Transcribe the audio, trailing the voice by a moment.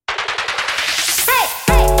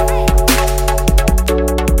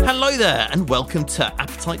there, and welcome to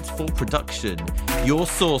Appetite for Production, your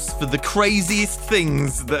source for the craziest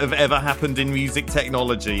things that have ever happened in music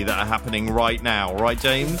technology that are happening right now. Right,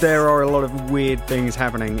 James? There are a lot of weird things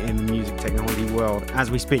happening in the music technology world as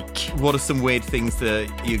we speak. What are some weird things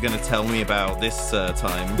that you're going to tell me about this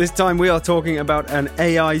time? This time we are talking about an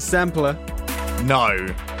AI sampler. No.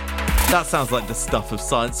 That sounds like the stuff of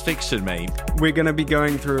science fiction, mate. We're going to be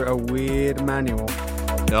going through a weird manual.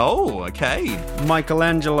 Oh, okay.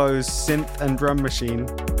 Michelangelo's synth and drum machine.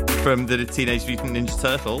 From the Teenage Mutant Ninja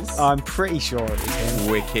Turtles. I'm pretty sure it is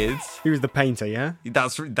him. Wicked. He was the painter, yeah?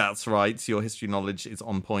 That's right. Your history knowledge is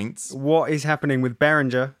on point. What is happening with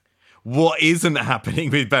Behringer? What isn't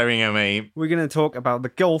happening with Behringer, mate? We're going to talk about the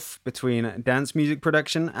gulf between dance music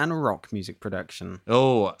production and rock music production.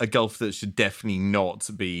 Oh, a gulf that should definitely not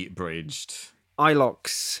be bridged.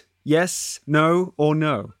 iLox. Yes, no, or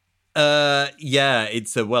no? Yeah,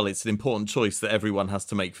 it's an important choice that everyone has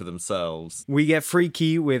to make for themselves. We get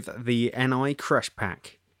freaky with the NI Crush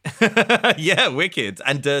Pack. Yeah, wicked.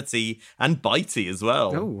 And dirty and bitey as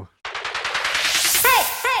well. Oh.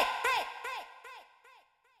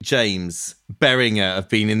 James, Behringer have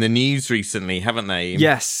been in the news recently, haven't they?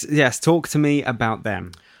 Yes. Talk to me about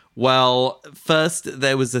them. Well, first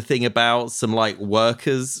there was a thing about some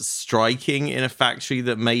workers striking in a factory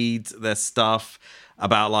that made their stuff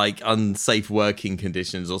about unsafe working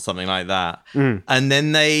conditions or something like that. And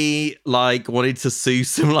then they wanted to sue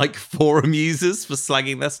some forum users for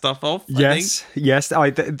slagging their stuff off. Yes.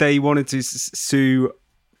 They wanted to sue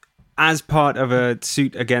as part of a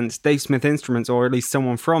suit against Dave Smith Instruments, or at least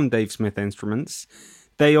someone from Dave Smith Instruments.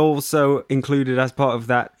 They also included as part of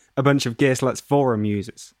that a bunch of Gearslutz forum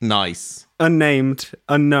users. Nice. Unnamed,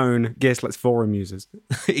 unknown Gearslutz forum users.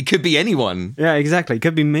 It could be anyone. Yeah, exactly. It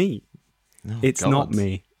could be me. Oh, it's God. not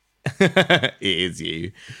me. It is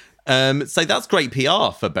you. So that's great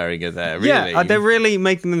PR for Behringer there, really. Yeah, they're really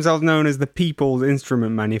making themselves known as the people's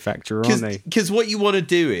instrument manufacturer, aren't they? Because what you want to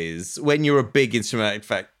do is, when you're a big instrument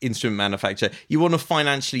manufacturer, you want to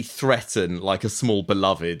financially threaten a small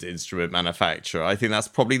beloved instrument manufacturer. I think that's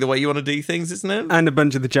probably the way you want to do things, isn't it? And a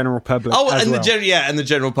bunch of the general public. Oh, as and well. the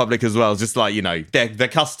general public as well. Just they're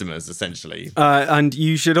customers essentially. And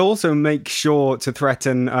you should also make sure to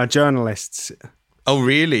threaten journalists. Oh,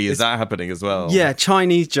 really? Is that happening as well? Yeah,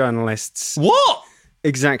 Chinese journalists. What?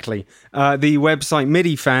 Exactly. The website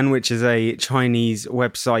MIDI-Fan, which is a Chinese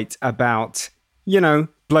website about,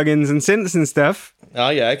 plugins and synths and stuff. Oh,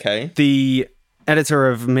 yeah, okay. The editor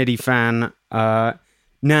of MIDI-Fan,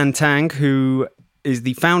 Nan Tang, who is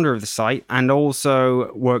the founder of the site and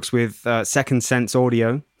also works with Second Sense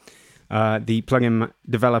Audio, the plugin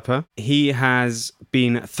developer, he has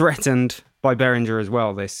been threatened by Behringer as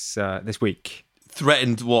well this week.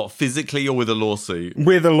 Threatened what, physically or with a lawsuit?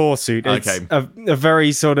 With a lawsuit. It's okay. a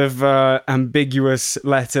very sort of ambiguous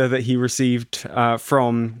letter that he received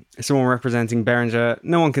from someone representing Behringer.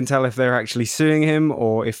 No one can tell if they're actually suing him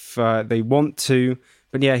or if they want to.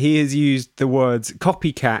 But yeah, he has used the words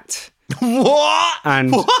copycat. What?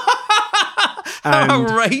 And How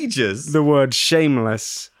outrageous. The word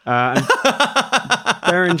shameless. And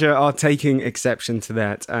Behringer are taking exception to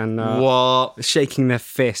that and what? Shaking their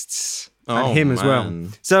fists at Oh, him as well.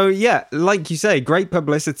 man. So yeah, like you say, great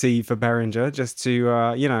publicity for Behringer, just to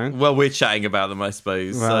Well, we're chatting about them, I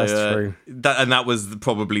suppose. Well, so, that's true. That was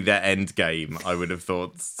probably their end game, I would have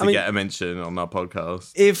thought, to get a mention on our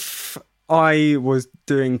podcast. If I was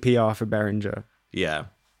doing PR for Behringer, Yeah.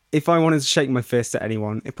 if I wanted to shake my fist at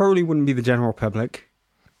anyone, it probably wouldn't be the general public,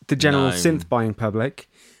 the general No. synth buying public.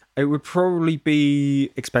 It would probably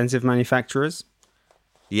be expensive manufacturers.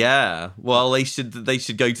 Yeah. Well, they should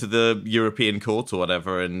go to the European court or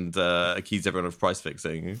whatever and accuse everyone of price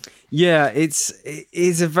fixing. Yeah, it's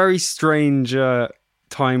a very strange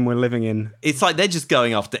time we're living in. It's they're just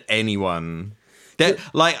going after anyone.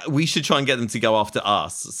 We should try and get them to go after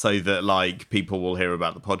us so that people will hear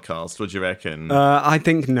about the podcast. What do you reckon? I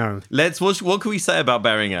think no. Let's watch. What can we say about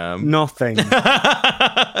Behringer? Nothing.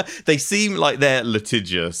 They seem like they're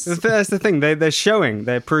litigious. That's the thing.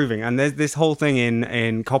 They're proving. And there's this whole thing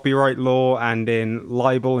in copyright law and in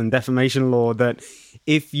libel and defamation law that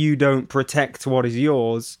if you don't protect what is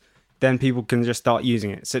yours, then people can just start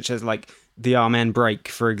using it, such as the Amen break,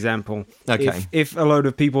 for example. Okay. If a load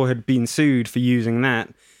of people had been sued for using that,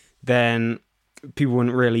 then people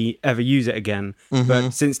wouldn't really ever use it again. Mm-hmm.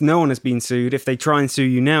 But since no one has been sued, if they try and sue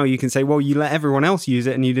you now, you can say, well, you let everyone else use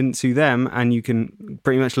it and you didn't sue them, and you can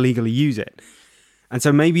pretty much legally use it. And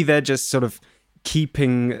so maybe they're just sort of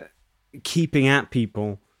keeping at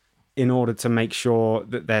people in order to make sure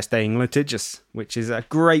that they're staying litigious, which is a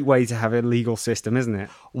great way to have a legal system, isn't it?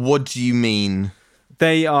 What do you mean?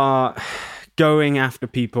 They are going after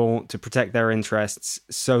people to protect their interests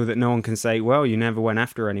so that no one can say, well, you never went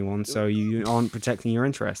after anyone, so you aren't protecting your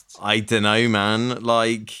interests. I don't know, man.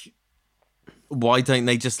 Like, why don't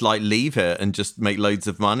they just like leave it and just make loads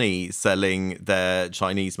of money selling their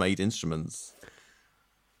Chinese-made instruments?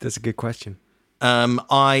 That's a good question.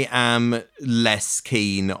 I am less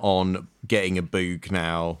keen on getting a Boog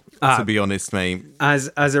now, to be honest, mate. As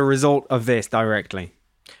a result of this directly.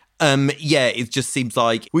 Yeah, it just seems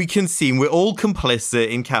like we're all complicit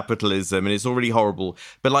in capitalism and it's already horrible.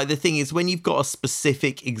 But like the thing is, when you've got a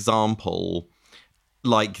specific example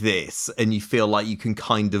like this and you feel like you can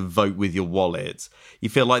kind of vote with your wallet, you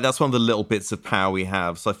feel like that's one of the little bits of power we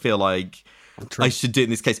have. So I feel like I should do it in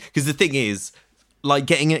this case. Because the thing is, like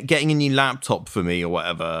getting a new laptop for me or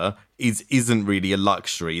whatever isn't really a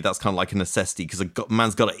luxury. That's kind of like a necessity because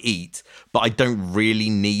man's got to eat. But I don't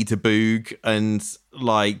really need a Boog. And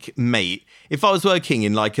like, mate, if I was working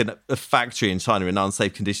in like a factory in China in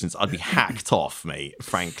unsafe conditions, I'd be hacked off, mate.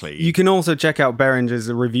 Frankly, you can also check out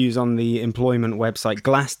Behringer's reviews on the employment website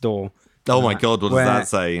Glassdoor. Oh my God, what does that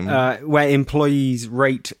say? Where employees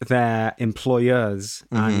rate their employers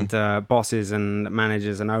and bosses and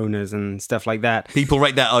managers and owners and stuff like that. People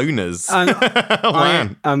rate their owners. I'm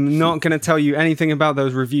not going to tell you anything about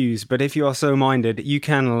those reviews, but if you are so minded, you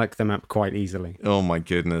can look them up quite easily. Oh my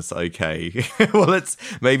goodness, okay. Well,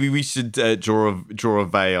 maybe we should draw a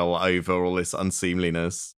veil over all this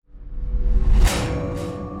unseemliness.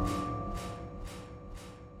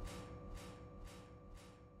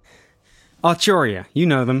 Arturia, you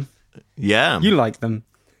know them. Yeah. You like them.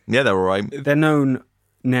 Yeah, they're all right. They're known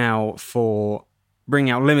now for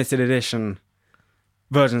bringing out limited edition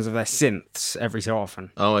versions of their synths every so often.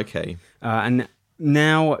 Oh, okay. And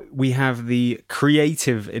now we have the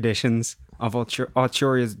creative editions of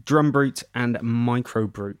Arturia's Drum Brute and Micro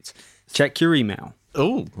Brute. Check your email.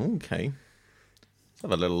 Oh, okay. Let's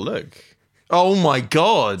have a little look. Oh my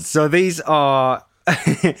God. So these are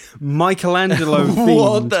Michelangelo themed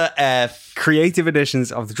what the F? creative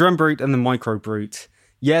editions of the Drum Brute and the Micro Brute.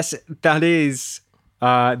 Yes, that is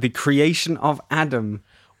the creation of Adam.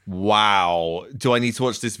 Wow. Do I need to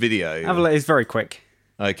watch this video? Have a look. It's very quick.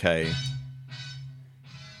 Okay.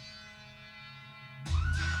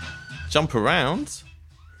 Jump around?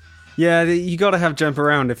 Yeah, you got to have jump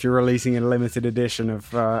around if you're releasing a limited edition of.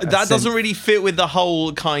 That doesn't really fit with the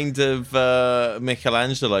whole kind of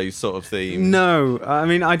Michelangelo sort of theme. No, I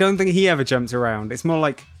mean, I don't think he ever jumped around. It's more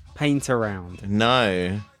like paint around.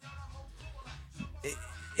 No.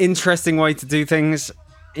 Interesting way to do things.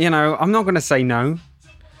 You know, I'm not going to say no.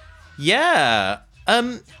 Yeah.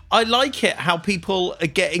 I like it how people are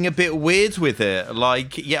getting a bit weird with it.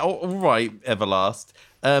 Like, yeah, all right, Everlast.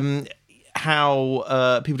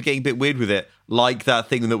 How people are getting a bit weird with it, like that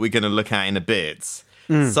thing that we're going to look at in a bit.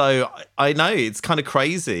 So I know it's kind of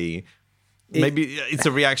crazy. Maybe it's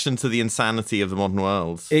a reaction to the insanity of the modern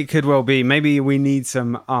world. It could well be. Maybe we need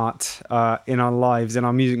some art in our lives, in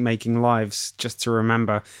our music making lives, just to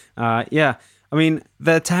remember. Yeah. I mean,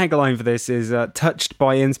 the tagline for this is touched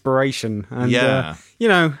by inspiration. And, yeah. You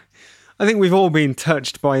know, I think we've all been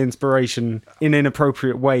touched by inspiration in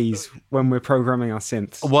inappropriate ways when we're programming our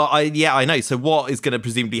synths. Well, I know. So what is going to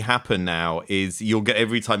presumably happen now is you'll get,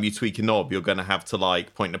 every time you tweak a knob, you're going to have to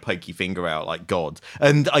like point a pokey finger out like God.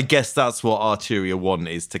 And I guess that's what Arturia want,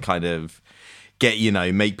 is to kind of get, you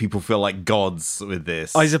know, make people feel like gods with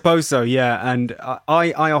this. I suppose so, yeah. And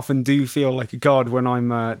I often do feel like a god when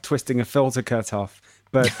I'm twisting a filter cut off.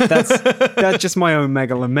 But that's just my own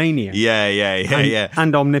megalomania. Yeah.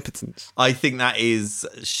 And omnipotence. I think that is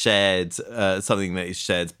shared, something that is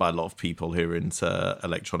shared by a lot of people who are into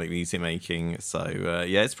electronic music making. So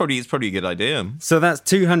yeah, it's probably a good idea. So that's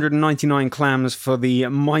 299 clams for the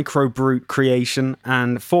Micro Brute creation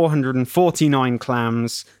and 449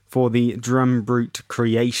 clams for the Drum Brute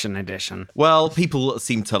Creation Edition. Well, people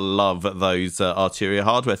seem to love those Arturia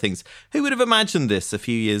hardware things. Who would have imagined this a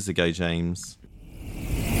few years ago, James?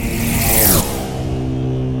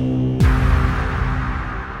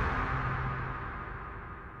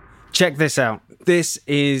 Check this out. This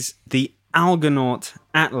is the Algonaut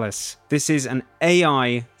Atlas. This is an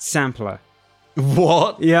AI sampler.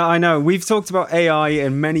 What? Yeah, I know. We've talked about AI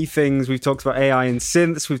in many things. We've talked about AI in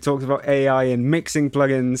synths. We've talked about AI in mixing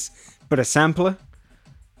plugins. But a sampler?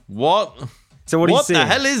 What? So what do you see? What the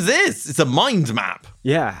hell is this? It's a mind map.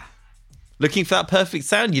 Yeah. Looking for that perfect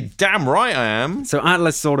sound? You're damn right I am. So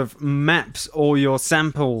Atlas sort of maps all your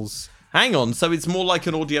samples. Hang on, so it's more like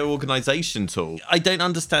an audio organization tool. I don't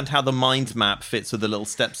understand how the mind map fits with the little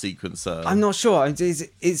step sequencer. I'm not sure.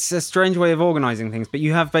 It's a strange way of organizing things, but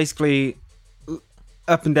you have basically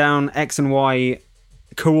up and down, X and Y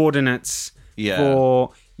coordinates Yeah.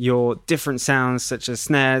 for your different sounds, such as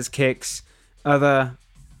snares, kicks,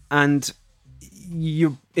 and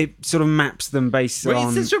it sort of maps them based Wait,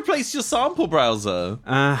 on. since replaced your sample browser.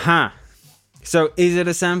 So is it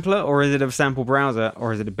a sampler, or is it a sample browser,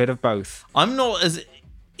 or is it a bit of both? I'm not as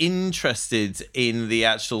interested in the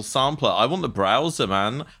actual sampler. I want the browser,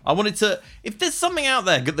 man. I wanted to. If there's something out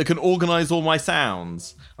there that can organize all my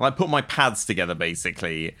sounds, and I put my pads together,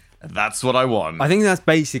 basically, that's what I want. I think that's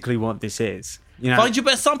basically what this is. You know, Find your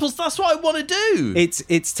best samples. That's what I want to do.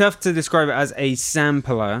 it's tough to describe it as a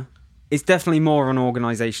sampler. It's definitely more of an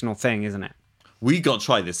organizational thing, isn't it? We got to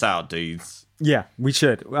try this out, dudes. Yeah, we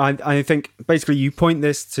should. I think basically you point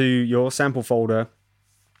this to your sample folder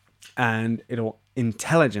and it'll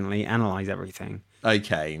intelligently analyze everything.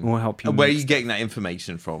 Okay. We'll help you. Where are you getting that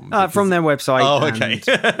information from? From their website. Oh, okay.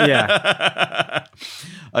 Yeah.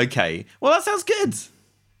 Okay. Well, that sounds good.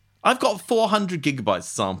 I've got 400 gigabytes of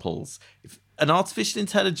samples. If an artificial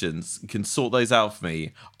intelligence can sort those out for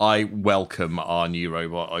me, I welcome our new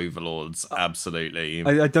robot overlords. Absolutely.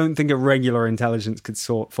 I don't think a regular intelligence could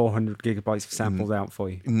sort 400 gigabytes of samples out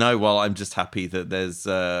for you. No, well, I'm just happy that there's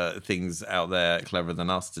things out there cleverer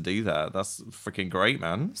than us to do that. That's freaking great,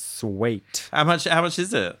 man. Sweet. How much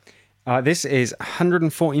is it? This is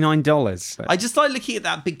 $149. I just like looking at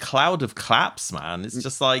that big cloud of claps, man. It's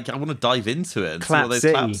just like, I want to dive into it and see Clap what those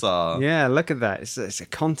City. claps are. Yeah, look at that. It's a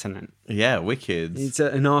continent. Yeah, wicked. It's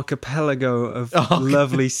an archipelago of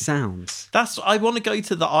lovely sounds. I want to go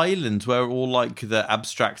to the island where all like the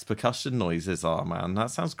abstract percussion noises are, man. That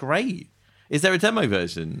sounds great. Is there a demo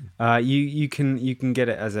version? You can get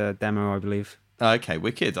it as a demo, I believe. Okay,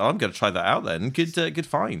 wicked. I'm going to try that out then. Good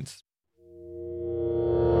find.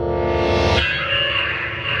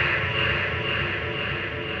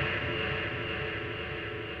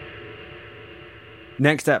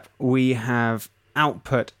 Next up, we have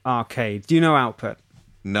Output Arcade. Do you know Output?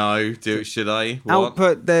 No, should I? What?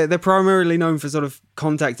 Output, they're primarily known for sort of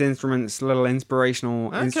contact instruments, little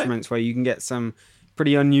inspirational instruments where you can get some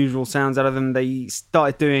pretty unusual sounds out of them. They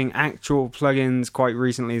started doing actual plugins quite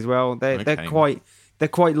recently as well. They're quite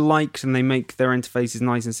liked, and they make their interfaces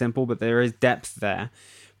nice and simple, but there is depth there.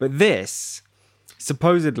 But this,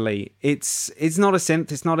 supposedly, it's not a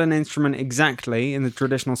synth, it's not an instrument exactly in the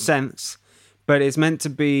traditional sense, but it's meant to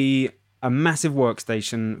be a massive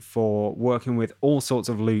workstation for working with all sorts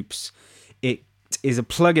of loops. It is a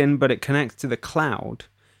plugin, but it connects to the cloud,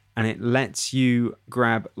 and it lets you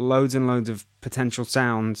grab loads and loads of potential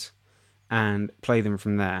sounds and play them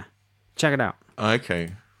from there. Check it out.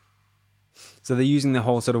 Okay. So they're using the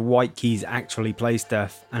whole sort of white keys actually play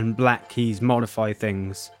stuff and black keys modify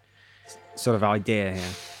things sort of idea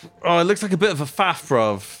here. Oh, it looks like a bit of a faff,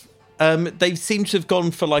 bruv. They seem to have gone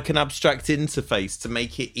for like an abstract interface to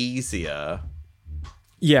make it easier.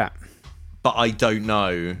 Yeah. But I don't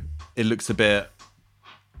know. It looks a bit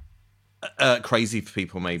crazy for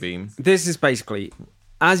people, maybe. This is basically,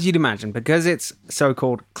 as you'd imagine, because it's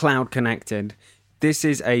so-called cloud connected, this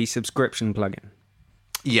is a subscription plugin.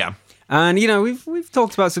 Yeah. And, you know, we've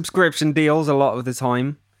talked about subscription deals a lot of the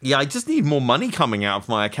time. Yeah, I just need more money coming out of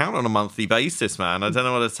my account on a monthly basis, man. I don't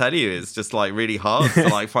know what to tell you. It's just like really hard to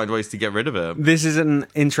like find ways to get rid of it. This is an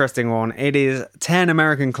interesting one. It is 10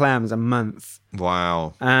 American clams a month.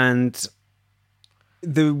 Wow. And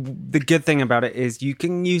the good thing about it is you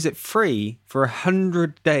can use it free for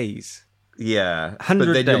 100 days. Yeah. 100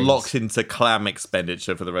 but then days. you're locked into clam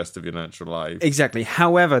expenditure for the rest of your natural life. Exactly.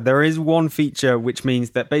 However, there is one feature which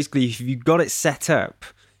means that basically if you've got it set up,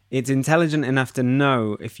 it's intelligent enough to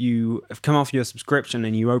know if you have come off your subscription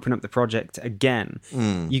and you open up the project again,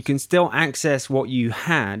 you can still access what you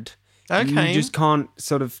had. Okay. You just can't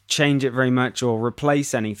sort of change it very much or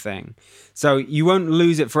replace anything. So you won't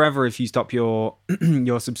lose it forever if you stop your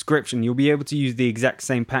your subscription. You'll be able to use the exact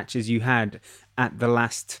same patches you had at the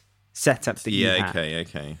last setup that you had.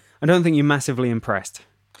 Okay. I don't think you're massively impressed.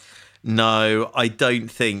 No, I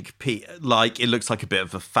don't think it looks like a bit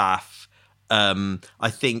of a faff. I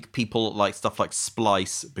think people like stuff like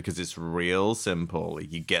Splice because it's real simple.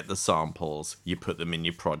 You get the samples, you put them in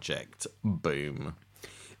your project, boom.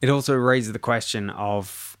 It also raises the question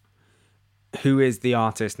of who is the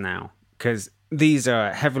artist now? Because these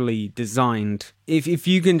are heavily designed. If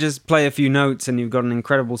you can just play a few notes and you've got an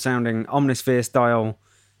incredible sounding Omnisphere style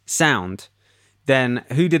sound, then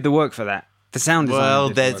who did the work for that? The sound designer. Well,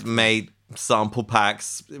 did the they've work. made sample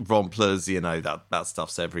packs, romplers, you know, that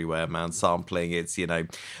stuff's everywhere, man. Sampling, it's, you know,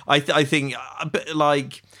 I think a bit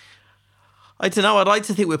like, I don't know, I'd like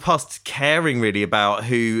to think we're past caring really about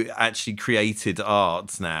who actually created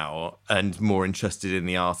art now and more interested in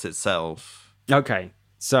the art itself. Okay,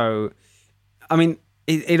 so, I mean,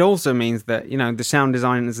 it also means that, you know, the sound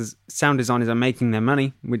designers are making their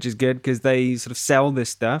money, which is good because they sort of sell this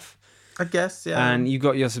stuff. I guess, yeah. And you've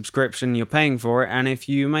got your subscription, you're paying for it, and if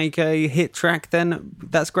you make a hit track, then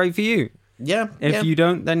that's great for you. Yeah. If you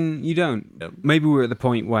don't, then you don't. Yep. Maybe we're at the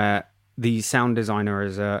point where the sound designer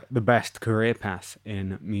is the best career path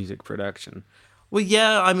in music production. Well,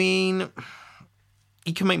 yeah, I mean,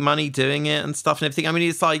 you can make money doing it and stuff and everything. I mean,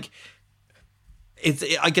 it's like,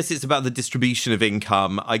 I guess it's about the distribution of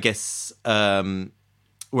income. I guess,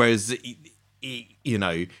 whereas, you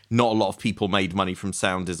know, not a lot of people made money from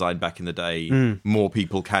sound design back in the day. More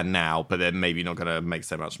people can now, but they're maybe not going to make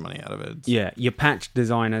so much money out of it. Yeah, your patch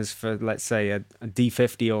designers for, let's say, a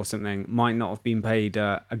D50 or something might not have been paid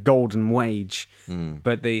a golden wage,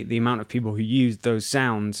 but the amount of people who used those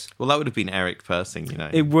sounds... Well, that would have been Eric Persing, you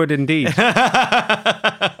know. It would indeed.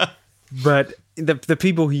 But the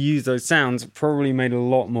people who use those sounds probably made a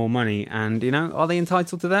lot more money, and, you know, are they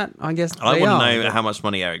entitled to that? I guess I they want are. to know how much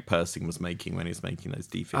money Eric Persing was making when he was making those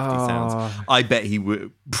D50 sounds. I bet he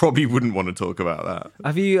probably wouldn't want to talk about that.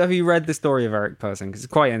 Have you read the story of Eric Persing? Because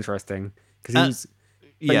it's quite interesting. Because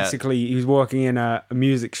he was working in a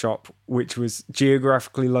music shop which was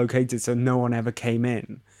geographically located so no one ever came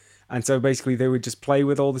in. And so basically they would just play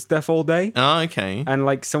with all the stuff all day. Oh, okay. And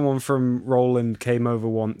like someone from Roland came over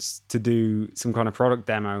once to do some kind of product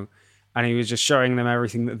demo, and he was just showing them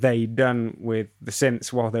everything that they'd done with the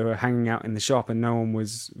synths while they were hanging out in the shop and no one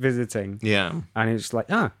was visiting. Yeah. And he was just like,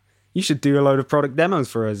 you should do a load of product demos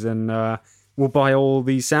for us and we'll buy all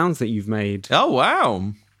these sounds that you've made. Oh,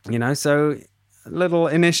 wow. You know, so a little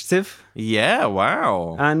initiative. Yeah,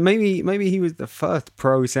 wow. And maybe he was the first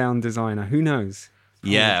pro sound designer. Who knows?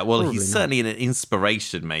 Yeah, well, Probably he's not. certainly an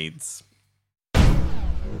inspiration, mates.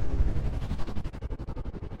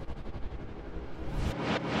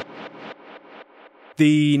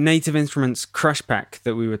 The Native Instruments Crush Pack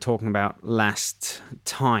that we were talking about last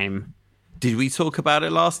time. Did we talk about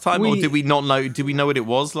it last time, or did we not know? Did we know what it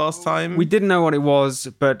was last time? We didn't know what it was,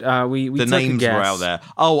 but we the took names a guess. were out there.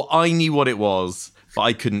 Oh, I knew what it was, but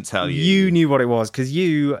I couldn't tell you. You knew what it was because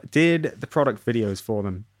you did the product videos for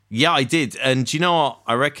them. Yeah, I did. And do you know what?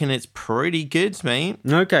 I reckon it's pretty good, mate.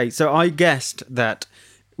 Okay, so I guessed that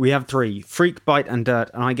we have three: Freak, Bite, and Dirt.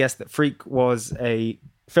 And I guessed that Freak was a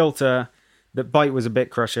filter, that Bite was a bit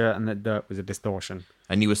crusher, and that Dirt was a distortion.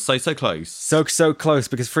 And you were so close. So close,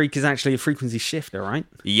 because Freak is actually a frequency shifter, right?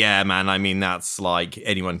 Yeah, man. I mean, that's like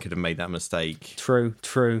anyone could have made that mistake. True.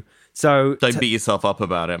 So Don't beat yourself up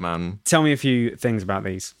about it, man. tell me a few things about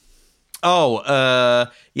these. Oh,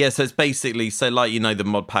 yeah, so it's basically, so like, you know, the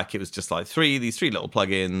mod pack, it was just like these three little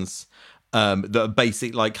plugins that are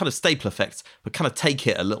basic, like kind of staple effects, but kind of take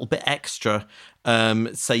it a little bit extra.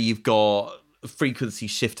 Say you've got a frequency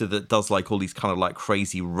shifter that does like all these kind of like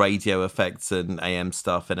crazy radio effects and AM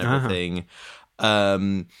stuff and everything.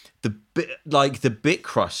 The bit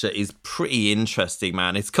crusher is pretty interesting,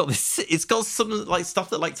 man. It's got some like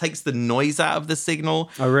stuff that like takes the noise out of the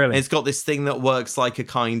signal. Oh, really? And it's got this thing that works like a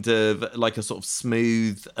kind of like a sort of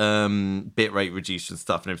smooth bit rate reducer and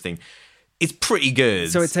stuff and everything. It's pretty good.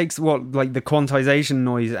 So it takes like the quantization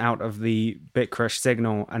noise out of the bit crush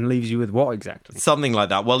signal and leaves you with what exactly? Something like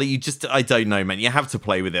that. Well, I don't know, man. You have to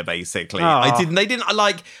play with it basically. They didn't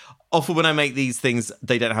like. Often when I make these things,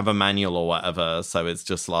 they don't have a manual or whatever, so it's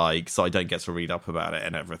just like, so I don't get to read up about it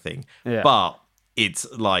and everything. Yeah. But it's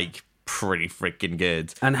like pretty freaking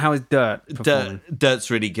good. And how is Dirt performing? Dirt's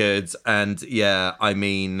really good, and yeah, I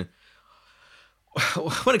mean,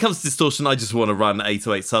 when it comes to distortion, I just want to run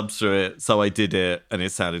 808 subs through it, so I did it, and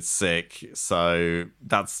it sounded sick. So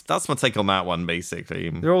that's my take on that one, basically.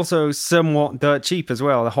 They're also somewhat dirt cheap as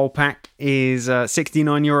well. The whole pack is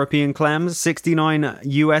 69 European clams, 69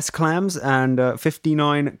 US clams, and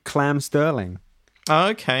 59 clam sterling.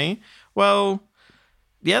 Okay, well,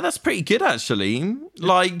 yeah, that's pretty good actually.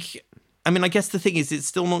 Like, I mean, I guess the thing is, it's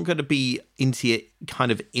still not going to be into your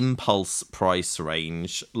kind of impulse price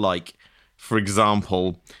range, like, for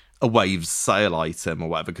example, a Waves sale item or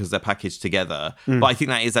whatever, because they're packaged together. But I think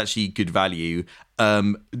that is actually good value.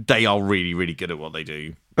 They are really, really good at what they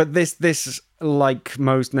do. But this, like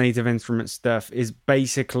most Native Instruments stuff, is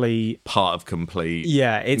basically... Part of Complete.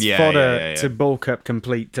 Yeah, it's fodder to bulk up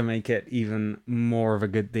Complete to make it even more of a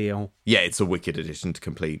good deal. Yeah, it's a wicked addition to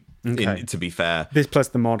Complete, to be fair. This plus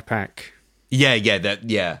the mod pack.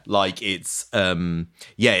 Like it's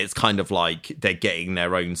it's kind of like they're getting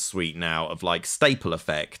their own suite now of like staple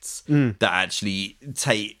effects that actually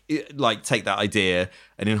take that idea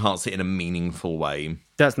and enhance it in a meaningful way.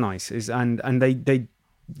 That's nice. And they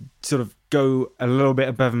sort of go a little bit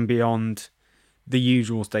above and beyond the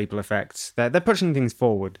usual staple effects. They're pushing things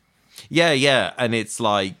forward. Yeah, and it's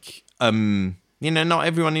like not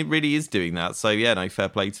everyone really is doing that. So yeah, no, fair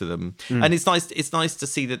play to them. And it's nice to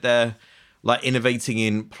see that they're like innovating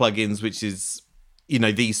in plugins, which is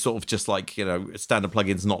these sort of just like standard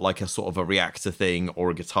plugins, not like a sort of a Reactor thing or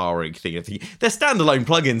a guitar rig thing. They're standalone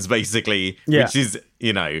plugins basically, which is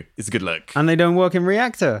it's a good look. And they don't work in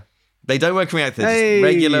Reactor. They don't work in Reactor, just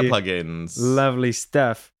regular plugins. Lovely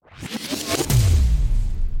stuff.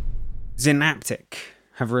 Zynaptic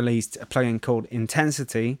have released a plugin called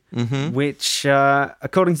Intensity, which,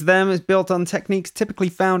 according to them, is built on techniques typically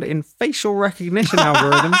found in facial recognition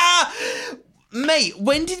algorithms. Mate,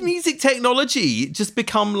 when did music technology just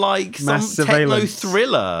become like Mass some surveillance. techno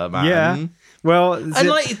thriller, man? Yeah. Well, and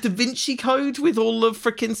like Da Vinci Code with all the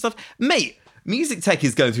freaking stuff. Mate, music tech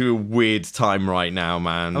is going through a weird time right now,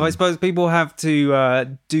 man. I suppose people have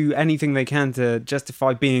to do anything they can to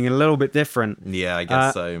justify being a little bit different. Yeah, I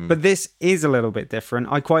guess so. But this is a little bit different.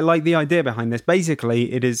 I quite like the idea behind this.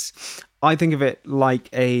 Basically, it is... I think of it like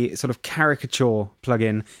a sort of caricature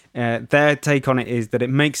plugin. Their take on it is that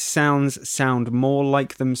it makes sounds sound more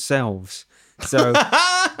like themselves. So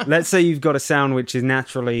let's say you've got a sound which is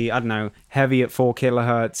naturally, I don't know, heavy at 4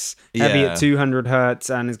 kilohertz, heavy at 200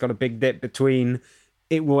 hertz, and it's got a big dip between.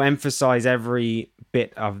 It will emphasize every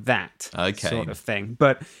bit of that sort of thing.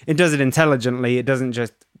 But it does it intelligently. It doesn't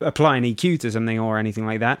just apply an EQ to something or anything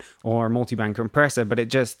like that, or a multiband compressor, but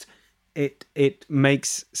it just... It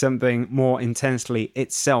makes something more intensely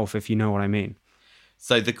itself, if you know what I mean.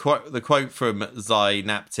 So the quote from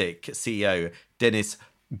Zynaptic CEO Dennis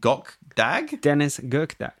Gokdag.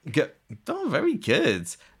 Oh, very good.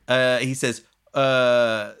 He says,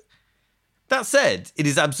 that said, it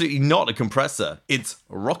is absolutely not a compressor. It's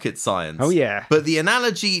rocket science. Oh yeah. But the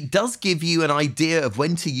analogy does give you an idea of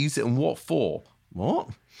when to use it and what for. What?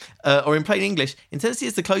 Or in plain English, Intensity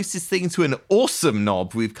is the closest thing to an awesome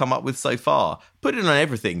knob we've come up with so far. Put it on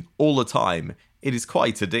everything, all the time. It is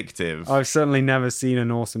quite addictive. I've certainly never seen an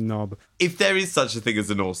awesome knob. If there is such a thing as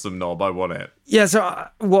an awesome knob, I want it. Yeah, so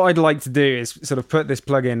what I'd like to do is sort of put this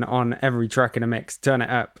plugin on every track in a mix, turn it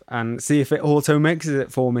up, and see if it auto mixes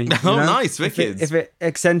it for me. Nice, wicked. If it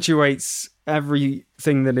accentuates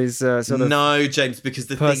everything that is sort of no, James, because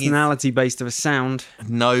the personality based of a sound.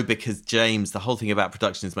 No, because James, the whole thing about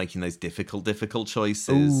production is making those difficult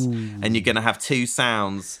choices. Ooh. And you're going to have two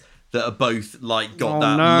sounds that are both like got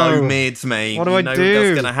low mids, mate. What do I do?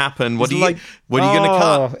 That's going to happen. What are you going to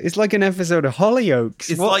cut? It's like an episode of Hollyoaks.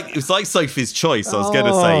 It's like Sophie's Choice. I was going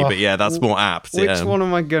to say, but yeah, that's more apt. Which one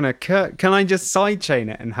am I going to cut? Can I just sidechain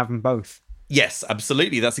it and have them both? Yes,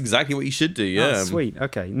 absolutely. That's exactly what you should do. Yeah. Oh, sweet.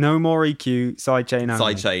 Okay. No more EQ. Sidechain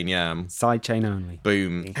only. Sidechain, yeah. Sidechain only.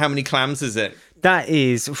 Boom. How many clams is it? That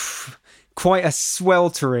is quite a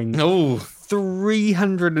sweltering.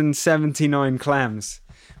 379 clams,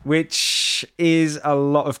 which is a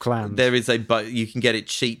lot of clams. There is but you can get it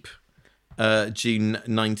cheap, June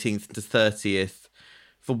 19th to 30th.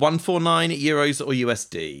 For €149 or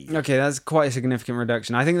USD. Okay, that's quite a significant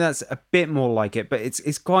reduction. I think that's a bit more like it, but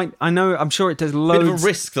it's quite... I'm sure it does loads... Bit of a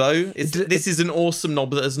risk, though. This is an awesome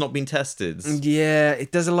knob that has not been tested. Yeah,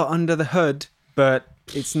 it does a lot under the hood, but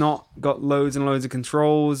it's not got loads and loads of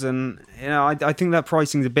controls, and I think that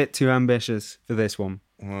pricing's a bit too ambitious for this one.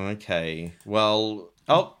 Okay, well...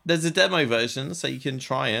 Oh, there's a demo version, so you can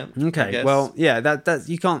try it. Okay, well, yeah, that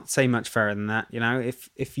you can't say much fairer than that.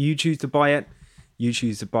 If you choose to buy it, you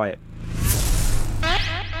choose to buy it.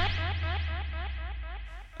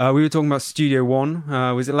 We were talking about Studio One.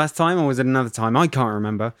 Was it last time or was it another time? I can't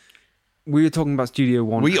remember. We were talking about Studio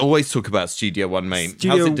One. We always talk about Studio One, mate.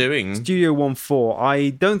 How's it doing? Studio One 4.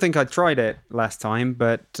 I don't think I tried it last time,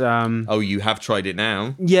 but... oh, you have tried it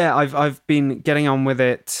now? Yeah, I've been getting on with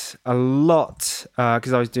it a lot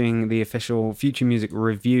because I was doing the official Future Music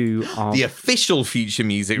review of... The official Future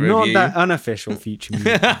Music review? Not that unofficial Future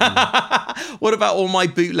Music review. What about all my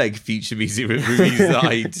bootleg Future Music reviews that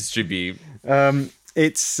I distribute? I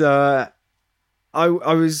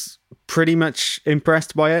was pretty much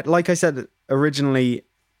impressed by it. Like I said originally,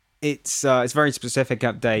 it's a very specific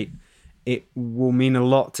update. It will mean a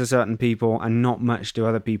lot to certain people and not much to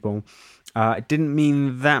other people. It didn't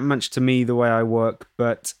mean that much to me the way I work,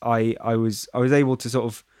 but I was able to sort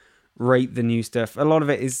of rate the new stuff. A lot of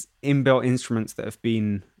it is inbuilt instruments that have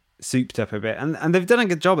been souped up a bit, and they've done a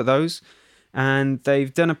good job at those. And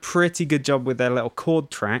they've done a pretty good job with their little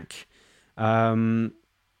chord track.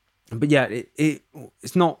 But yeah,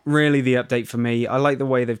 it's not really the update for me. I like the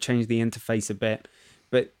way they've changed the interface a bit,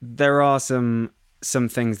 but there are some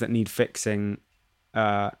things that need fixing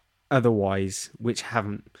otherwise, which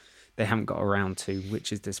they haven't got around to,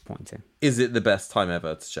 which is disappointing. Is it the best time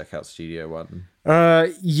ever to check out Studio One?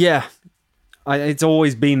 Yeah. It's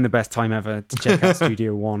always been the best time ever to check out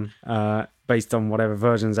Studio One, based on whatever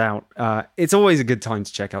version's out. It's always a good time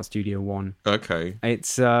to check out Studio One. Okay.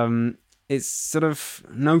 It's sort of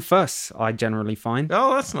no fuss, I generally find.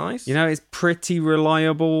 Oh, that's nice. You know, it's pretty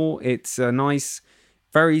reliable. It's a nice,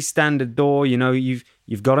 very standard DAW. You know, you've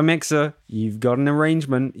got a mixer, you've got an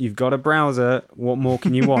arrangement, you've got a browser. What more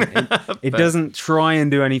can you want? It doesn't try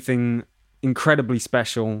and do anything incredibly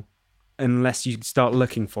special unless you start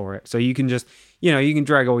looking for it. So you can just, you know, you can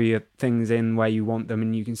drag all your things in where you want them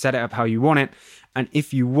and you can set it up how you want it. And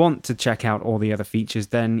if you want to check out all the other features,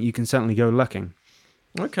 then you can certainly go looking.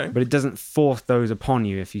 Okay. But it doesn't force those upon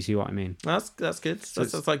you, if you see what I mean. That's good.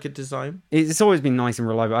 That's like good design. It's always been nice and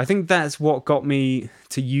reliable. I think that's what got me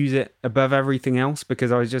to use it above everything else,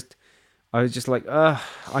 because I was just like,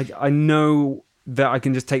 I know that I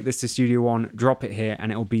can just take this to Studio One, drop it here,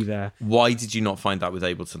 and it'll be there. Why did you not find that with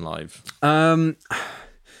Ableton Live? I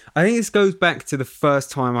think this goes back to the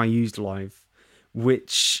first time I used Live,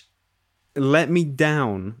 which let me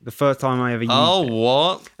down the first time I ever used it. Oh,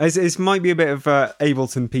 what? This might be a bit of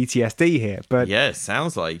Ableton PTSD here, but yeah,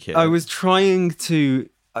 sounds like it. I was trying to...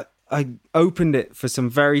 I opened it for some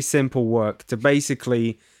very simple work to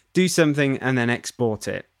basically do something and then export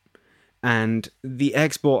it. And the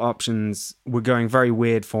export options were going very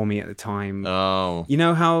weird for me at the time. Oh. You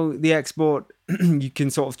know how the export, you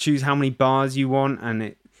can sort of choose how many bars you want, and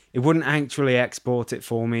it wouldn't actually export it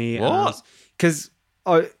for me. What? Because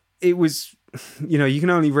it was, you know, you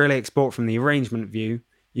can only really export from the arrangement view.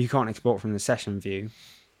 You can't export from the session view.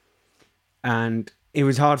 And it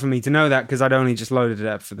was hard for me to know that because I'd only just loaded it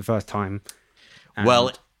up for the first time. And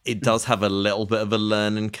well, it does have a little bit of a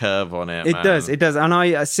learning curve on it. It man. does. And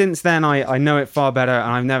I since then I know it far better,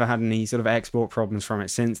 and I've never had any sort of export problems from it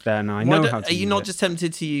since then. I know how to Are you use not it. just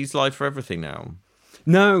tempted to use Live for everything now?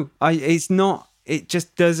 No, it's not. It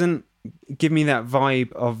just doesn't give me that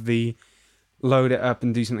vibe of the load it up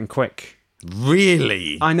and do something quick.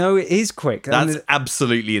 Really? I know it is quick. That's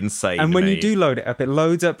absolutely insane. And to when me. you do load it up, it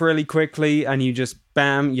loads up really quickly, and you just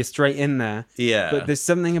bam, you're straight in there. Yeah. But there's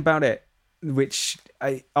something about it which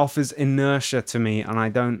offers inertia to me, and I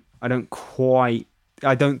don't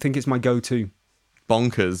think it's my go-to.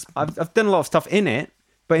 Bonkers. I've done a lot of stuff in it,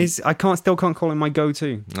 but I still can't call it my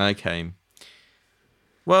go-to. Okay.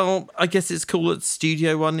 Well, I guess it's cool that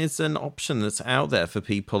Studio One is an option that's out there for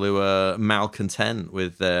people who are malcontent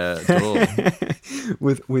with their DAW.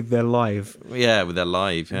 with their Live. Yeah, with their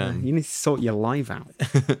Live, yeah. You need to sort your Live out.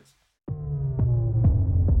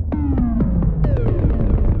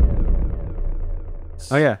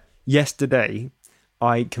 Oh yeah, yesterday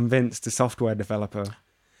I convinced a software developer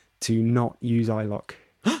to not use iLok.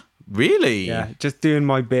 Really? Yeah, just doing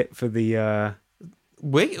my bit for the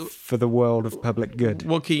for the world of public good.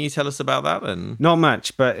 What can you tell us about that then? Not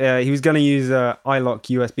much, but he was going to use iLok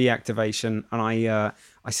USB activation, and I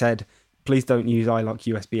said, please don't use iLok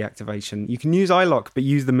USB activation. You can use iLok, but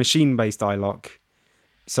use the machine-based iLok.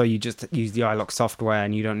 So you just use the iLok software,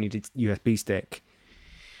 and you don't need a USB stick.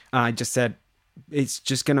 And I just said, it's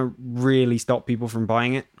just going to really stop people from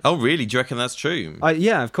buying it. Oh, really? Do you reckon that's true?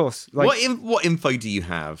 Yeah, of course. Like, what info do you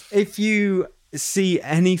have? If you see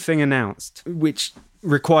anything announced which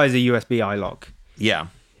requires a USB iLok, yeah,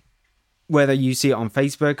 whether you see it on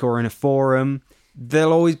Facebook or in a forum,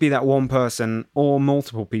 there'll always be that one person or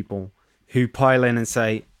multiple people who pile in and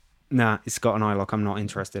say, nah, it's got an iLok, I'm not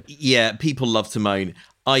interested. Yeah, people love to moan.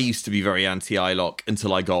 I used to be very anti-iLok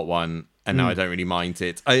until I got one, and now I don't really mind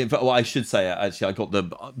it. I should say, actually, I got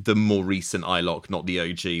the more recent iLok, not the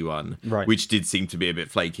OG one, right, which did seem to be a bit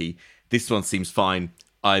flaky. This one seems fine.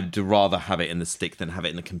 I'd rather have it in the stick than have it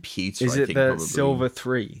in the computer. Is it the probably. Silver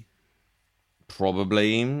 3?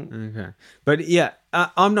 Probably. Okay. But yeah,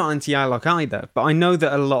 I'm not anti-iLok either, but I know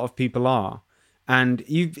that a lot of people are. And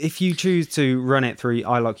if you choose to run it through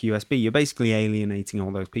iLok USB, you're basically alienating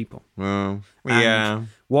all those people. Well, yeah. And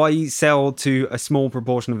why sell to a small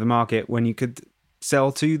proportion of the market when you could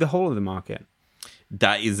sell to the whole of the market?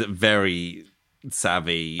 That is very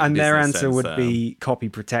savvy. And their business answer would sense, be copy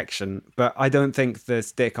protection. But I don't think the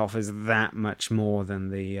stick offers that much more than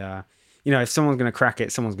the... if someone's going to crack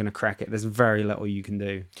it, someone's going to crack it. There's very little you can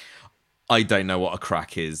do. I don't know what a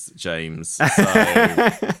crack is, James.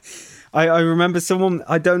 So... I remember someone,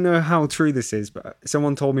 I don't know how true this is, but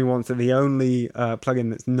someone told me once that the only plugin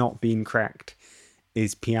that's not been cracked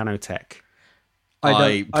is Piano Tech.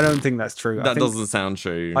 I don't think that's true. That doesn't sound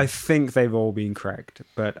true. I think they've all been cracked,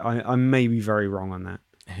 but I may be very wrong on that.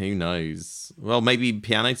 Who knows? Well, maybe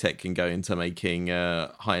Piano Tech can go into making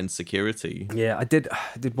high-end security. Yeah, I did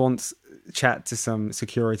once chat to some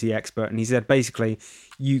security expert, and he said basically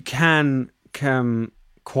you can come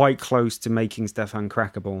quite close to making stuff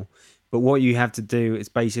uncrackable, but what you have to do is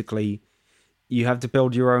basically you have to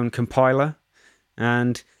build your own compiler.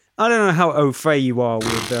 And I don't know how au fait you are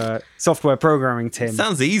with software programming, Tim.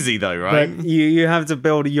 Sounds easy though, right? But you have to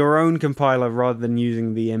build your own compiler rather than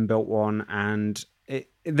using the inbuilt one, and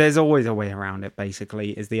there's always a way around it.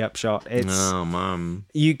 Basically, is the upshot. Oh man,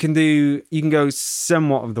 you can go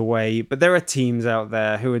somewhat of the way, but there are teams out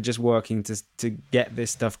there who are just working to get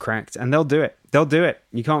this stuff cracked, and they'll do it. They'll do it.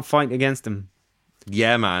 You can't fight against them.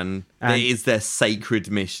 Yeah, man. It is their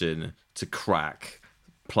sacred mission to crack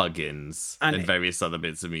plugins and various other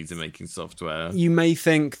bits of music making software. You may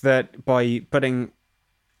think that by putting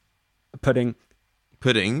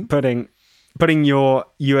your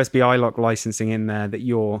USB iLok licensing in there that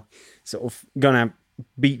you're sort of gonna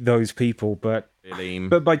beat those people, but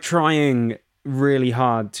by trying really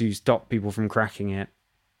hard to stop people from cracking it,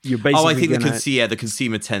 you're basically I think the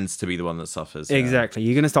consumer tends to be the one that suffers. Exactly.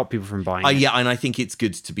 You're gonna stop people from buying it. Yeah, and I think it's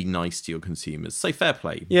good to be nice to your consumers. So fair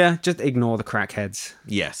play. Yeah, just ignore the crackheads.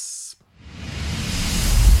 Yes.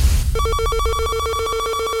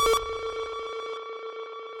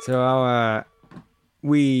 So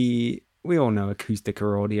we all know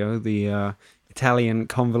Acoustica Audio, the Italian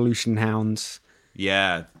convolution hounds.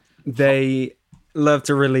 Yeah. They love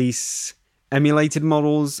to release emulated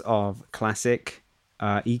models of classic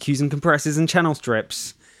EQs and compressors and channel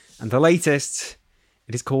strips. And the latest,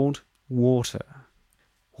 it is called Water.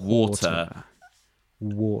 Water.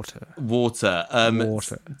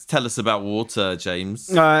 Tell us about Water, James.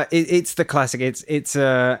 It's the classic. It's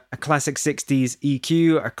a classic 60s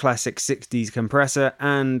EQ, a classic 60s compressor,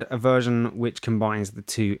 and a version which combines the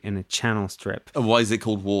two in a channel strip. Why is it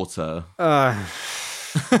called Water?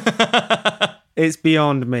 It's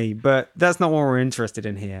beyond me, but that's not what we're interested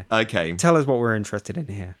in here. Okay. Tell us what we're interested in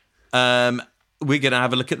here. We're going to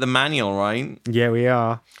have a look at the manual, right? Yeah, we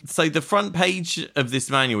are. So the front page of this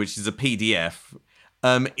manual, which is a PDF,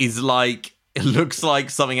 is like, it looks like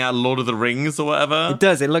something out of Lord of the Rings or whatever. It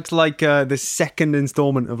does. It looks like the second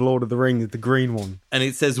installment of Lord of the Rings, the green one. And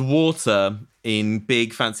it says Water in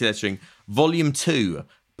big fancy lettering, Volume 2,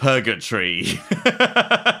 Purgatory.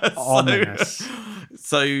 Ominous.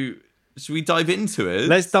 So should we dive into it?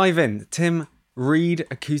 Let's dive in. Tim, read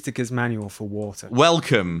Acoustica's manual for Water.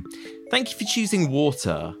 Welcome. Thank you for choosing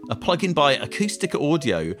Water, a plugin by Acoustica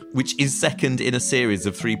Audio, which is second in a series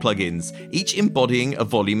of 3 plugins, each embodying a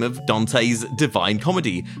volume of Dante's Divine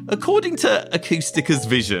Comedy, according to Acoustica's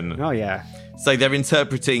vision. Oh, yeah. So they're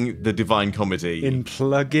interpreting the Divine Comedy. In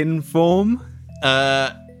plugin form?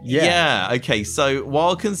 Yeah. Okay, so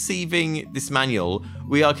while conceiving this manual,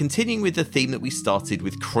 we are continuing with the theme that we started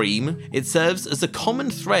with Cream. It serves as a common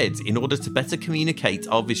thread in order to better communicate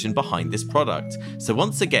our vision behind this product. So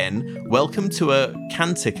once again, welcome to a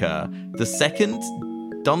Cantica, the second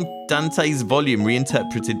Dante's volume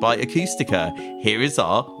reinterpreted by Acoustica. Here is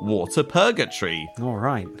our Water Purgatory. All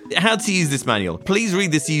right. How to use this manual. Please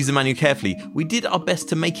read this user manual carefully. We did our best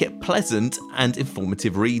to make it pleasant and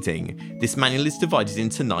informative reading. This manual is divided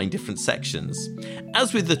into 9 different sections.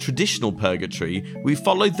 As with the traditional Purgatory, we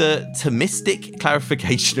follow the Thomistic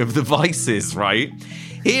clarification of the vices, right?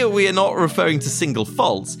 Here we are not referring to single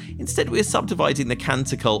faults. Instead, we are subdividing the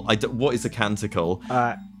canticle. What is a canticle?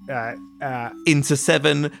 Into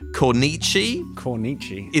 7 cornici.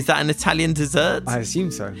 Cornici. Is that an Italian dessert? I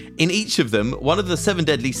assume so. In each of them, one of the 7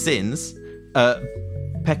 deadly sins,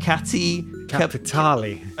 peccati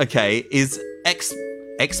capitali, is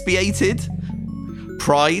expiated.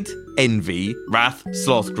 Pride, envy, wrath,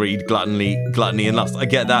 sloth, greed, gluttony, and lust. I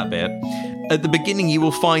get that bit. At the beginning, you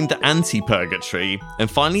will find the anti-purgatory,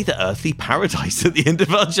 and finally the earthly paradise at the end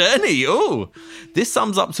of our journey. Oh, this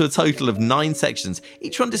sums up to a total of 9 sections,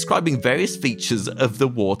 each one describing various features of the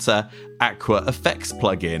Water Aqua Effects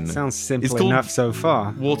plugin. Sounds simple enough so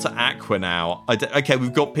far. Water Aqua now. Okay,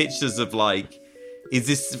 we've got pictures of is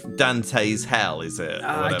this Dante's Hell, is it?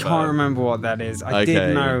 I can't remember what that is. I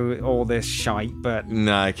did know all this shite, but...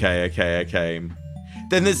 No, okay.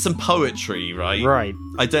 Then there's some poetry, right? Right.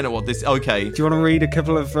 I don't know what this... Okay. Do you want to read a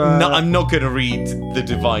couple of... No, I'm not going to read the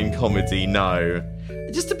Divine Comedy, no.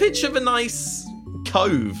 Just a picture of a nice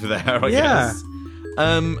cove there, I guess.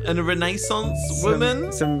 And a Renaissance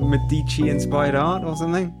woman. Some Medici-inspired art or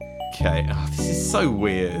something. Okay. Oh, this is so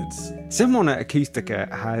weird. Someone at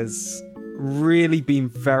Acoustica has really been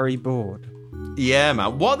very bored. Yeah,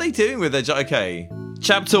 man. What are they doing with their... Okay.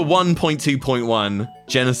 Chapter 1.2.1,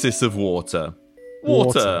 Genesis of Water.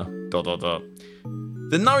 Water. ...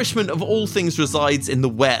 The nourishment of all things resides in the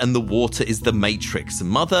wet, and the water is the matrix,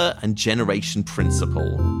 mother and generation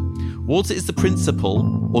principle. Water is the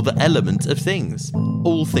principle or the element of things.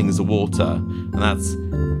 All things are water. And that's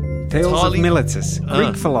Thales of Tali- Miletus,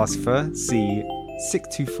 Greek philosopher, c.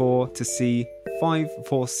 624 to c.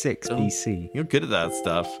 546 BC. You're good at that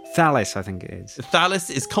stuff. Thales, I think it is. Thales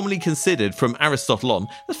is commonly considered, from Aristotle on,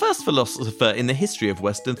 the first philosopher in the history of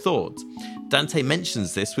Western thought. Dante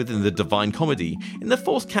mentions this within the Divine Comedy, in the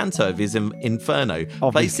fourth canto of his Inferno,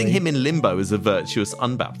 placing him in limbo as a virtuous,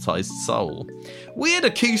 unbaptized soul. Weird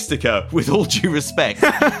Acoustica, with all due respect,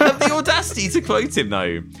 have the audacity to quote him,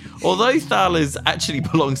 though. Although Thales actually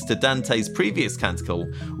belongs to Dante's previous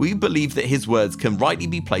canticle, we believe that his words can rightly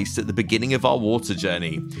be placed at the beginning of our water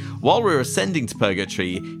journey. While we're ascending to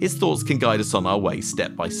purgatory, his thoughts can guide us on our way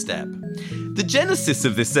step by step. The genesis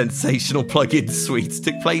of this sensational plug-in suite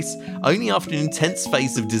took place only after an intense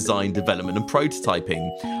phase of design, development and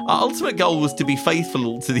prototyping. Our ultimate goal was to be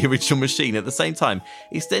faithful to the original machine, at the same time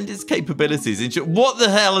extend its capabilities. What the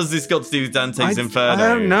hell has this got to do with Dante's Inferno?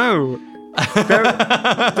 I don't know.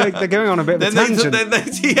 They're going on a bit of a tangent.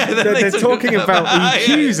 They're talking about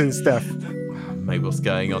EQs and stuff. Maybe what's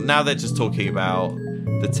going on? Now they're just talking about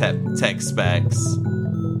the tech specs.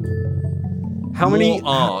 How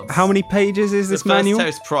many pages is this manual? The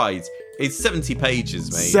first Terrace Pride. It's 70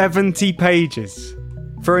 pages, mate. 70 pages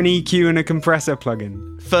for an EQ and a compressor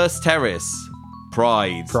plugin. First Terrace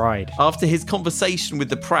Pride. After his conversation with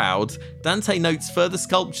the Proud, Dante notes further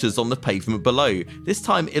sculptures on the pavement below, this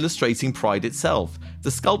time illustrating Pride itself.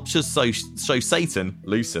 The sculptures show Satan,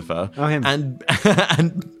 Lucifer,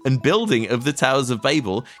 and building of the Towers of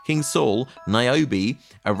Babel, King Saul, Niobe,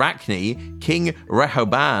 Arachne, King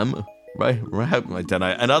Rehoboam, I don't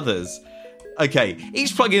know, and others. Okay,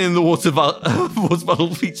 each plugin in the water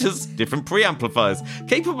bottle features different preamplifiers,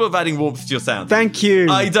 capable of adding warmth to your sound. Thank you.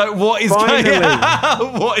 What is going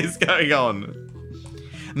on? What is going on?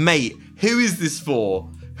 Mate, who is this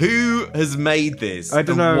for? Who has made this? I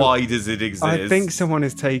don't know. Why does it exist? I think someone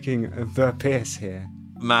is taking the piss here.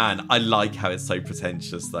 Man, I like how it's so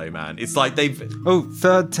pretentious, though, man. It's like they've... Oh,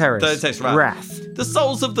 Third Terrace. Wrath. The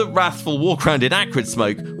souls of the wrathful walk around in acrid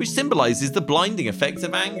smoke, which symbolises the blinding effect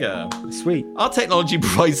of anger. Sweet. Our technology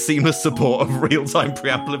provides seamless support of real-time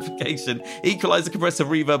preamplification, equalizer, compressor,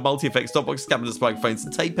 reverb, multi-effects, stopbox, cabinets, microphones,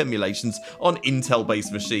 and tape emulations on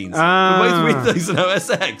Intel-based machines. Both Windows and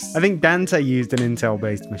OS X. I think Dante used an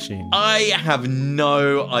Intel-based machine. I have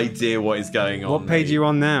no idea what is going on. What page are you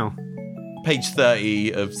on now? Page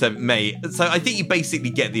 30 of 7, mate. So I think you basically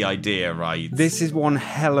get the idea, right? This is one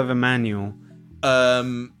hell of a manual.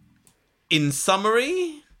 In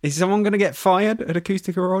summary, is someone going to get fired at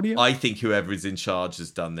Acoustica Audio? I think whoever is in charge has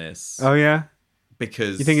done this. Oh, yeah?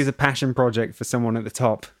 Because... You think it's a passion project for someone at the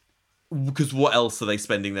top? Because what else are they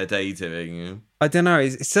spending their day doing? I don't know.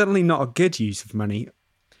 It's certainly not a good use of money.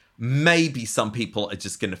 Maybe some people are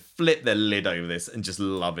just going to flip their lid over this and just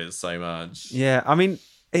love it so much. Yeah, I mean...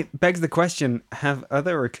 It begs the question, have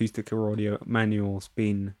other Acoustica Audio manuals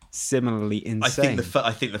been similarly insane?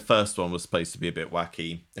 I think the first one was supposed to be a bit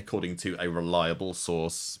wacky, according to a reliable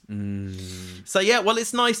source. So yeah, well,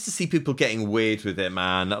 it's nice to see people getting weird with it,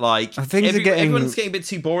 man. Like, everyone's getting a bit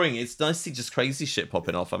too boring. It's nice to see just crazy shit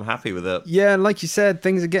popping off. I'm happy with it. Yeah, like you said,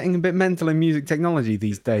 things are getting a bit mental in music technology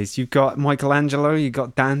these days. You've got Michelangelo, you've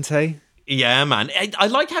got Dante. Yeah, man. I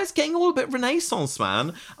like how it's getting all a bit Renaissance,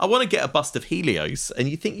 man. I want to get a bust of Helios, and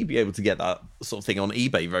you think you'd be able to get that sort of thing on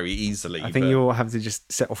eBay very easily. I think you'll have to just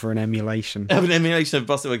settle for an emulation. Have an emulation of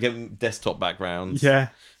bust of getting desktop backgrounds. Yeah.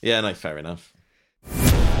 Yeah, no, fair enough.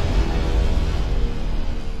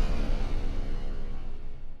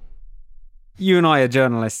 You and I are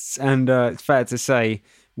journalists, and it's fair to say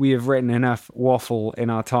we have written enough waffle in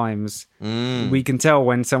our times. We can tell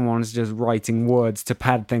when someone's just writing words to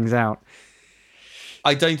pad things out.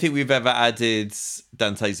 I don't think we've ever added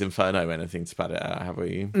Dante's Inferno anything to pad it out, have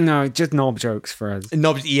we? No, just knob jokes for us.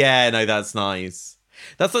 Yeah, no, that's nice.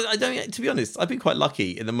 To be honest, I've been quite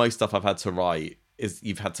lucky in the most stuff I've had to write is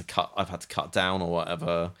I've had to cut down or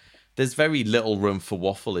whatever. There's very little room for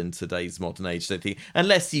waffle in today's modern age, I think,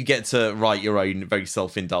 unless you get to write your own very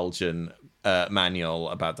self-indulgent manual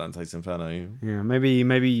about Dante's Inferno. Yeah,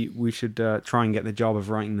 maybe we should try and get the job of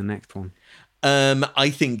writing the next one.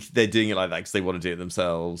 I think they're doing it like that because they want to do it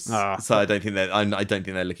themselves. So I don't think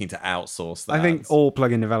they're looking to outsource that. I think all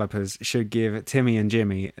plugin developers should give Timmy and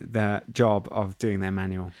Jimmy the job of doing their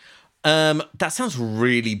manual. That sounds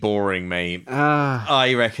really boring, mate.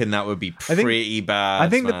 I reckon that would be pretty bad. I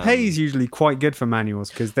think the pay is usually quite good for manuals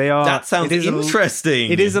because they are. That sounds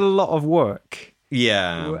interesting. It is a lot of work.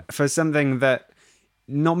 Yeah, for something that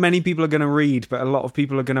not many people are going to read, but a lot of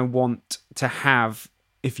people are going to want to have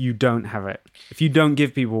if you don't have it. If you don't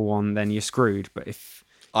give people one, then you're screwed. But if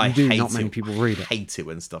you do, not many people read it. I hate it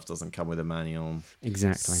when stuff doesn't come with a manual.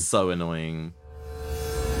 Exactly. So annoying.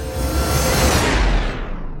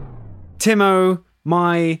 Timo,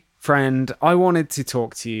 my friend, I wanted to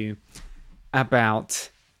talk to you about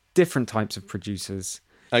different types of producers.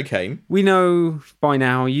 Okay. We know by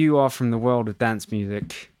now you are from the world of dance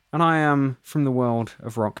music, and I am from the world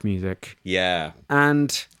of rock music. Yeah.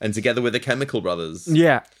 And together with the Chemical Brothers.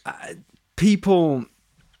 Yeah.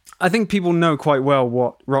 I think people know quite well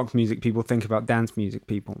what rock music people think about dance music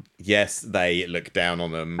people. Yes, they look down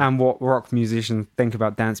on them. And what rock musicians think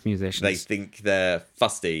about dance musicians. They think they're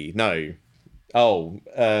fusty. No. Oh,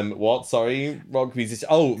 what? Sorry? Rock musicians.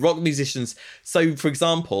 Oh, rock musicians. So, for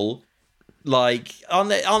example, like, aren't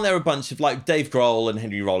there a bunch of, like, Dave Grohl and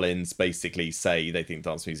Henry Rollins basically say they think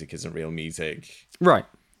dance music isn't real music? Right.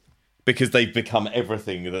 Because they've become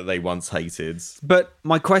everything that they once hated. But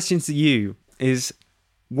my question to you is,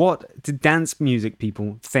 what do dance music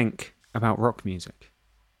people think about rock music?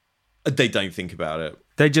 They don't think about it.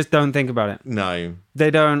 They just don't think about it. No. They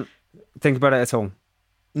don't think about it at all.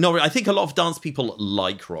 No, I think a lot of dance people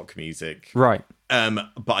like rock music. Right.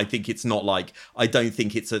 But I think it's not like, I don't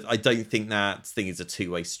think that thing is a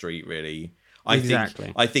two-way street, really. I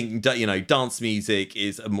think dance music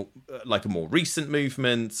is a more recent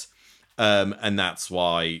movement, and that's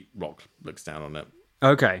why rock looks down on it.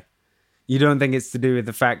 Okay. You don't think it's to do with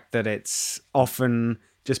the fact that it's often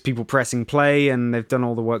just people pressing play and they've done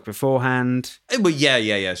all the work beforehand? Well,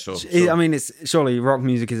 yeah, sure. I mean, surely rock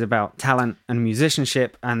music is about talent and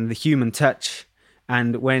musicianship and the human touch.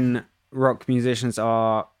 And when rock musicians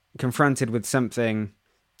are confronted with something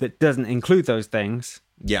that doesn't include those things,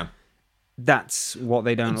 yeah, that's what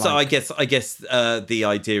they don't like. So I guess the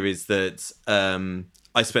idea is that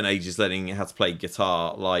I spent ages learning how to play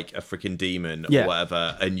guitar like a freaking demon or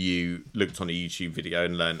whatever, and you looked on a YouTube video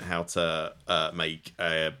and learned how to make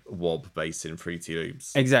a wob bass in Fruity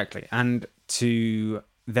Loops. Exactly. And to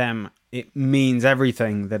them, it means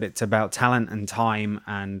everything, that it's about talent and time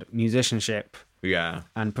and musicianship. Yeah.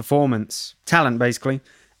 And performance. Talent, basically.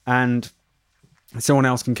 And someone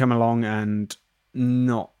else can come along and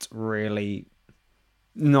not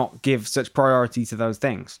give such priority to those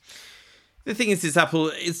things. The thing is, it's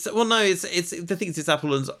apples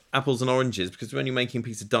and oranges, because when you're making a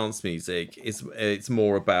piece of dance music, it's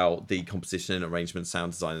more about the composition, arrangement,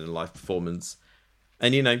 sound design, and live performance.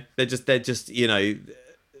 And they're just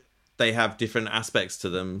they have different aspects to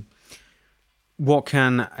them. What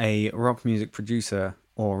can a rock music producer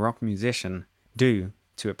or rock musician do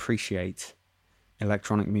to appreciate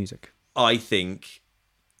electronic music? I think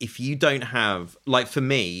if you don't have, like, for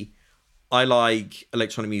me, I like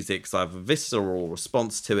electronic music because I have a visceral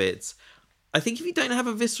response to it. I think if you don't have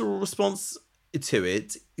a visceral response to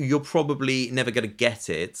it, you're probably never going to get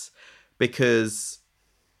it, because,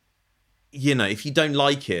 if you don't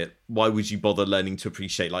like it, why would you bother learning to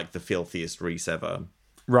appreciate, like, the filthiest Reese ever?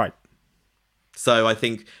 Right. So I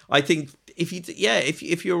think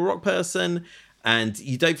if you're a rock person and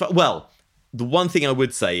you don't, well, the one thing I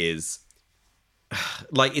would say is,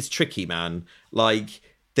 like, it's tricky, man. Like,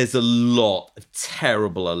 there's a lot of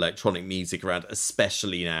terrible electronic music around,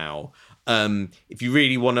 especially now. If you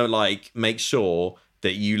really want to, like, make sure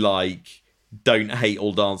that you, like, don't hate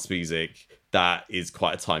all dance music, that is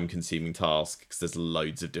quite a time-consuming task, because there's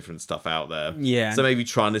loads of different stuff out there. Yeah. So maybe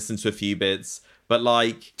try and listen to a few bits, but,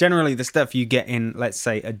 like, generally the stuff you get in, let's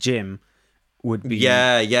say, a gym would be...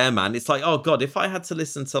 Yeah, man. It's like, oh, God, if I had to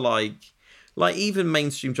listen to, like even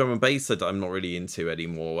mainstream drum and bass that I'm not really into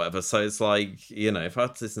anymore or whatever. So it's like, if I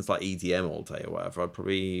had to listen to, like, EDM all day or whatever, I'd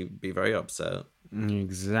probably be very upset.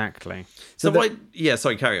 Exactly.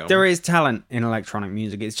 Sorry, carry on. There is talent in electronic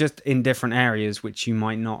music. It's just in different areas which you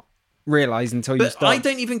might not realize until you start. I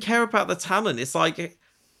don't even care about the talent. It's like,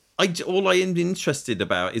 all I am interested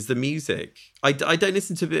about is the music. I don't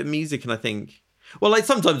listen to a bit of music and I think, well, like,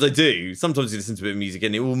 sometimes I do. Sometimes you listen to a bit of music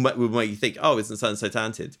and it will make you think, oh, isn't so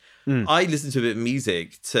talented? I listen to a bit of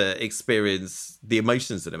music to experience the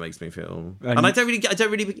emotions that it makes me feel. And I don't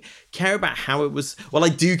really care about how it was. Well, I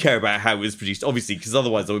do care about how it was produced, obviously, because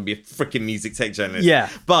otherwise I would be a freaking music tech journalist. Yeah.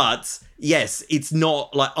 But yes, it's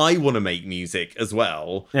not like I want to make music as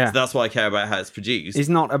well. Yeah. So that's why I care about how it's produced. It's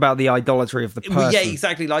not about the idolatry of the person. Well, yeah,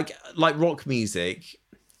 exactly. Like rock music.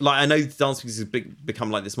 Like, I know dance music has become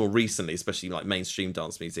like this more recently, especially like mainstream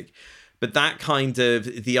dance music. but that kind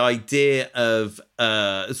of the idea of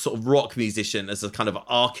sort of rock musician as a kind of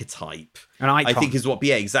archetype, An icon. I think is what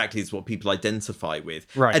people identify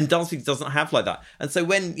with. Right. And dance music doesn't have like that. And so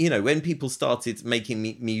when people started making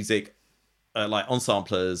music like on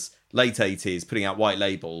samplers, late 80s, putting out white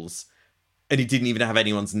labels, and it didn't even have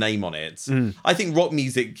anyone's name on it. I think rock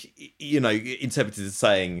music, interpreted as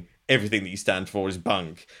saying everything that you stand for is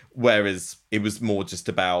bunk, whereas it was more just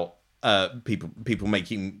about people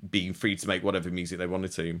being free to make whatever music they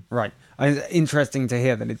wanted to. Right. It's interesting to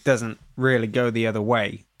hear that it doesn't really go the other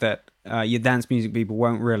way, that your dance music people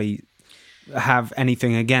won't really have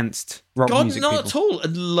anything against rock music not people. at all.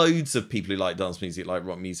 And loads of people who like dance music like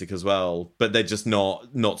rock music as well, but they're just not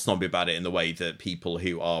snobby about it in the way that people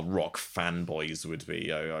who are rock fanboys would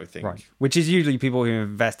be, I think. Right. Which is usually people who have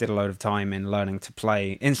invested a load of time in learning to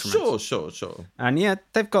play instruments. Sure. And yeah,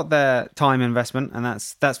 they've got their time investment, and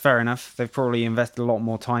that's fair enough. They've probably invested a lot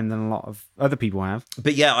more time than a lot of other people have.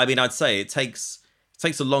 But yeah, I mean, I'd say it takes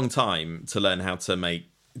a long time to learn how to make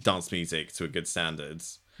dance music to a good standard.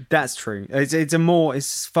 That's true.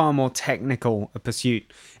 It's far more technical a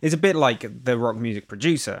pursuit. It's a bit like the rock music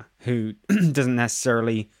producer who doesn't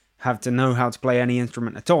necessarily have to know how to play any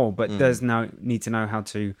instrument at all, but does need to know how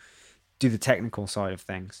to do the technical side of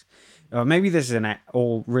things. Maybe this is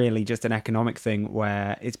all really just an economic thing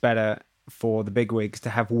where it's better for the bigwigs to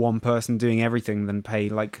have one person doing everything than pay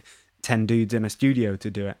like 10 dudes in a studio to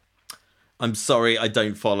do it. I'm sorry, I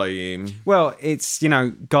don't follow you. Well, it's,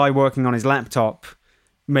 guy working on his laptop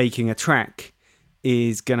making a track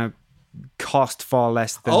is gonna cost far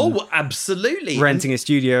less than absolutely renting a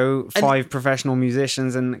studio, 5 professional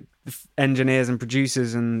musicians and engineers and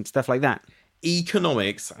producers and stuff like that.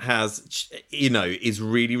 Economics is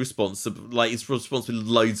really responsible. Like, it's responsible in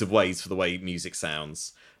loads of ways for the way music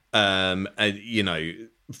sounds. From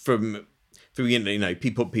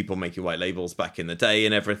people making white labels back in the day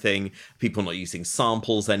and everything, people not using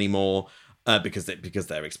samples anymore. Because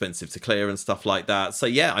they're expensive to clear and stuff like that. So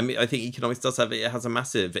yeah, I mean, I think economics has a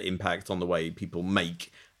massive impact on the way people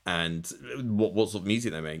make and what sort of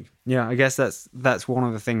music they make. Yeah, I guess that's one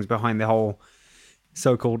of the things behind the whole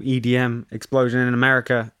so-called EDM explosion in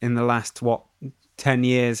America in the last 10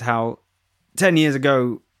 years. How 10 years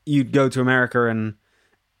ago you'd go to America and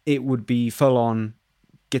it would be full on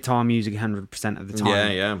guitar music 100% of the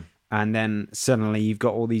time. Yeah. And then suddenly you've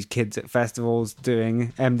got all these kids at festivals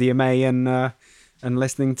doing MDMA and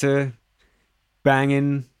listening to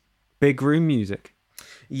banging big room music.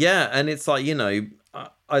 Yeah, and it's like,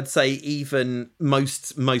 I'd say even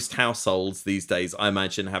most households these days, I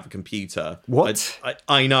imagine, have a computer. What?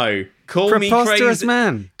 I know. Call Preposterous me crazy,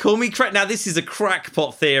 man. Call me crazy. Now, this is a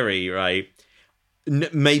crackpot theory, right?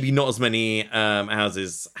 Maybe not as many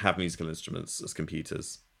houses have musical instruments as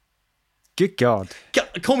computers. Good God.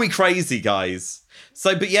 Call me crazy, guys.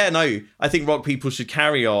 So, but yeah, no, I think rock people should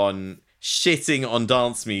carry on shitting on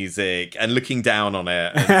dance music and looking down on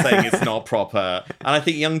it and saying it's not proper. And I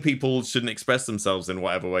think young people shouldn't express themselves in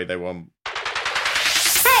whatever way they want.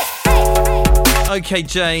 Okay,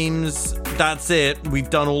 James, that's it. We've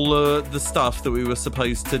done all the stuff that we were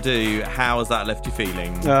supposed to do. How has that left you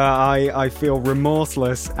feeling? I feel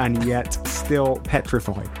remorseless and yet still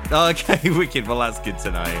petrified. Okay, wicked. Well, that's good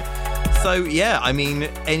to know. So, yeah, I mean,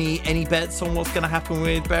 any bets on what's going to happen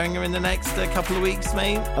with Beringer in the next couple of weeks,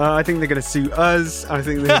 mate? I think they're going to sue us. I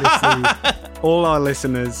think they're going to sue all our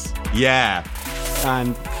listeners. Yeah.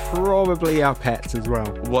 And probably our pets as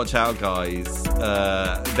well. Watch out, guys.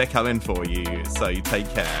 They're coming for you. So you take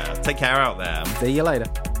care. Take care out there. See you later.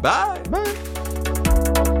 Bye. Bye.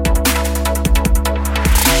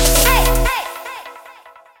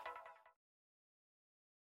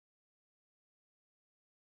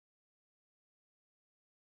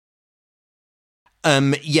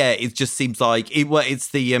 Yeah, it just seems like it's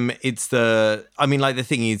the I mean, like, the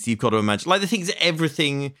thing is, you've got to imagine, like, the thing is,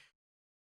 everything